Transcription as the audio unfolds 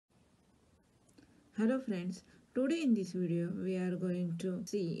Hello friends, today in this video we are going to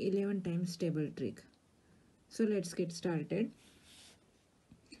see 11 times table trick. So let's get started.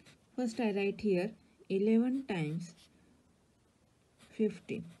 First I write here 11 times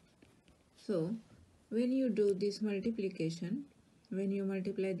 15. So when you do this multiplication, when you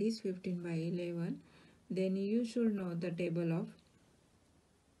multiply this 15 by 11, then you should know the table of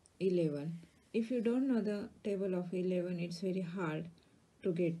 11. If you don't know the table of 11, it's very hard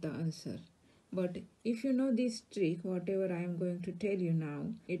to get the answer. But if you know this trick, whatever I am going to tell you now,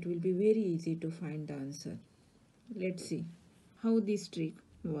 it will be very easy to find the answer. Let's see how this trick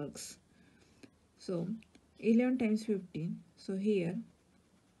works. So 11 times 15. So here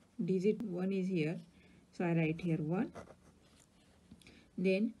digit 1 is here. So I write here 1.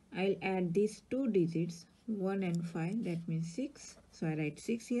 Then I'll add these two digits 1 and 5, that means 6. So I write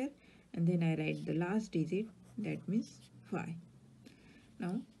 6 here, and then I write the last digit, that means 5.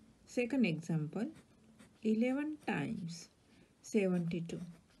 Now second example, 11 times 72.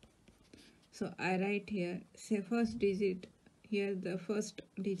 So I write here, say first digit, here the first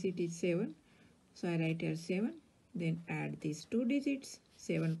digit is 7. So I write here 7, then add these two digits,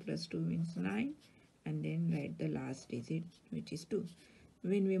 7 plus 2 means 9, and then write the last digit, which is 2.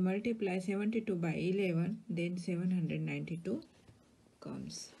 When we multiply 72 by 11, then 792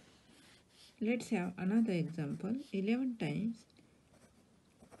 comes. Let's have another example, 11 times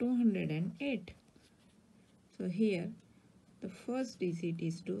 208. So here the first digit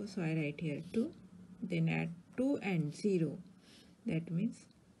is 2, so I write here 2, then add 2 and 0, that means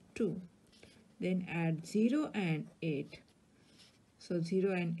 2. Then add 0 and 8, so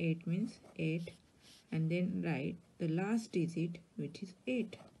 0 and 8 means 8, and then write the last digit, which is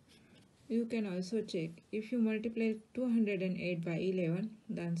 8. You can also check, if you multiply 208 by 11,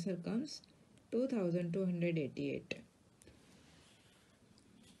 the answer comes 2288.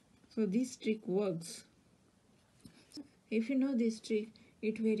 So this trick works. If you know this trick,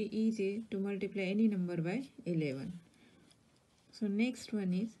 it's very easy to multiply any number by 11. So next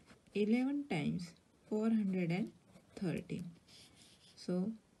one is 11 times 413.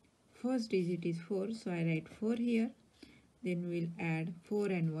 So first digit is 4, so I write 4 here. Then we'll add 4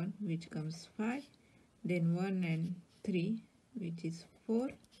 and 1, which comes 5. Then 1 and 3, which is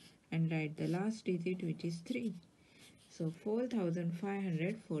 4. And write the last digit, which is 3. So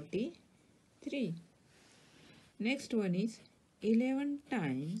 4543. Next one is 11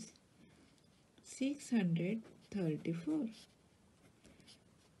 times 634.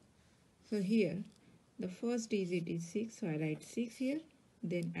 So here the first digit is 6, so I write 6 here.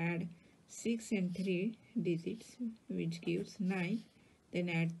 Then add 6 and 3 digits, which gives 9. Then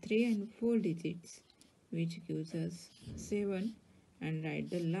add 3 and 4 digits, which gives us 7. And write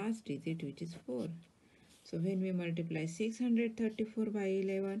the last digit, which is 4. So when we multiply 634 by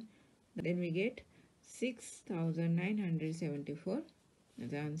 11, then we get 6974 as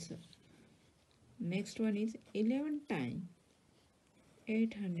the answer. Next one is 11 times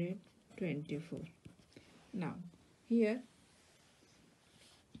 824. Now here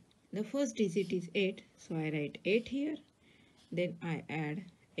the first digit is 8, so I write 8 here. Then I add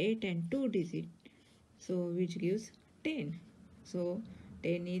 8 and 2 digits, so which gives 10. So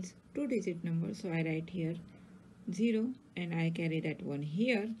 10 is 2-digit number, so I write here 0 and I carry that one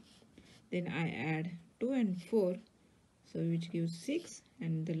here. Then I add 2 and 4, so which gives 6,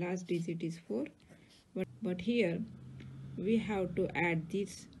 and the last digit is 4. But here we have to add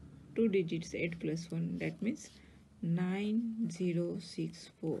these two digits, 8 plus 1, that means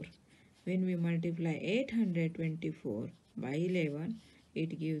 9064. When we multiply 824 by 11,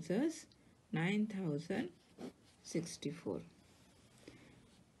 it gives us 9064.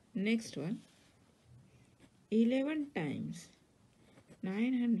 Next one, 11 times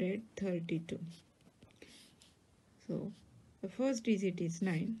 932. So the first digit is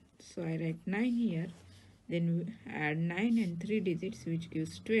 9, so I write 9 here. Then we add 9 and 3 digits, which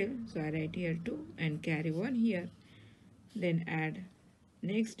gives 12, so I write here 2 and carry 1 here. Then add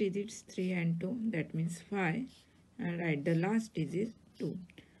next digits 3 and 2, that means 5, and write the last digit 2.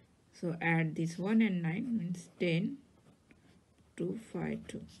 So add this 1 and 9 means 10,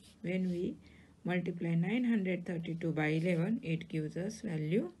 252. When we multiply 932 by 11, it gives us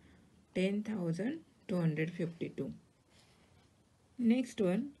value 10,252. Next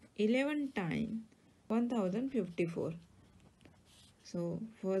one, 11 times 1054. So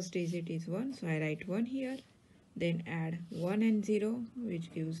first digit is 1, so I write 1 here. Then add 1 and 0,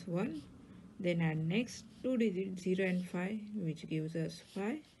 which gives 1. Then add next two digits 0 and 5, which gives us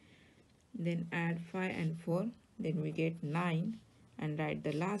 5. Then add 5 and 4, then we get 9, and write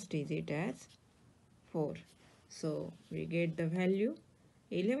the last digit as 4. So we get the value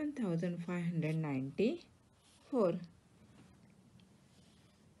 11,594.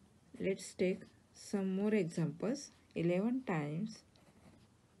 Let's take some more examples. 11 times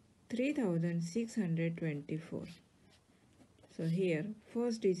 3,624. So here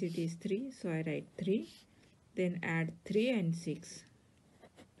first digit is 3, so I write 3. Then add 3 and 6.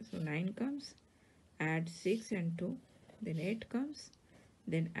 So 9 comes. Add 6 and 2. Then 8 comes.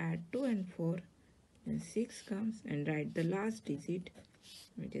 Then add 2 and 4. Then 6 comes, and write the last digit,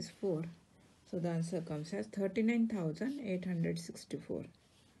 which is 4. So the answer comes as 39,864.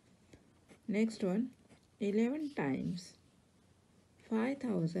 Next one, 11 times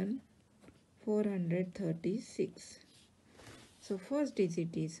 5,436. So first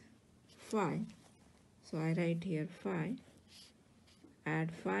digit is 5. So I write here 5.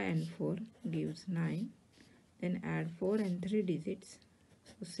 Add 5 and 4 gives 9. Then add 4 and 3 digits.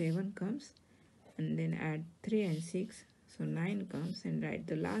 So 7 comes. And then add 3 and 6. So 9 comes, and write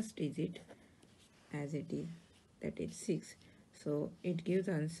the last digit as it is, that is 6. So it gives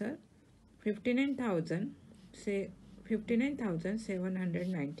answer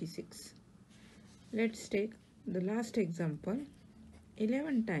 59,796. Let's take the last example.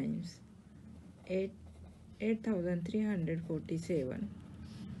 11 times 8,347.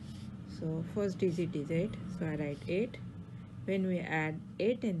 So first digit is 8, so I write 8. When we add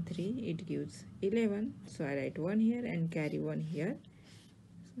 8 and 3, it gives 11, so I write 1 here and carry 1 here.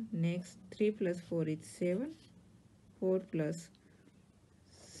 So next, 3 plus 4 is 7. 4 plus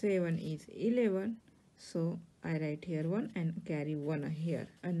 7 is 11, so I write here 1 and carry 1 here.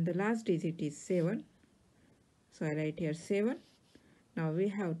 And the last digit is 7, so I write here 7. Now we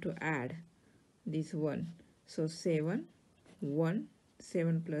have to add this 1. So 7, 1,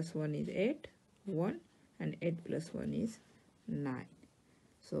 7 plus 1 is 8, 1, and 8 plus 1 is 9.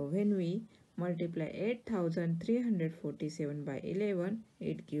 So when we multiply 8,347 by 11,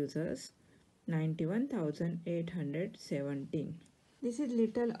 it gives us 91,817. This is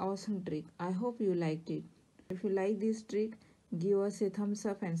little awesome trick. I hope you liked it. If you like this trick, give us a thumbs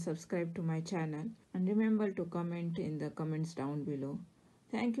up and subscribe to my channel. And remember to comment in the comments down below.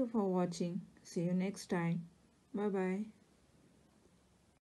 Thank you for watching. See you next time. Bye bye.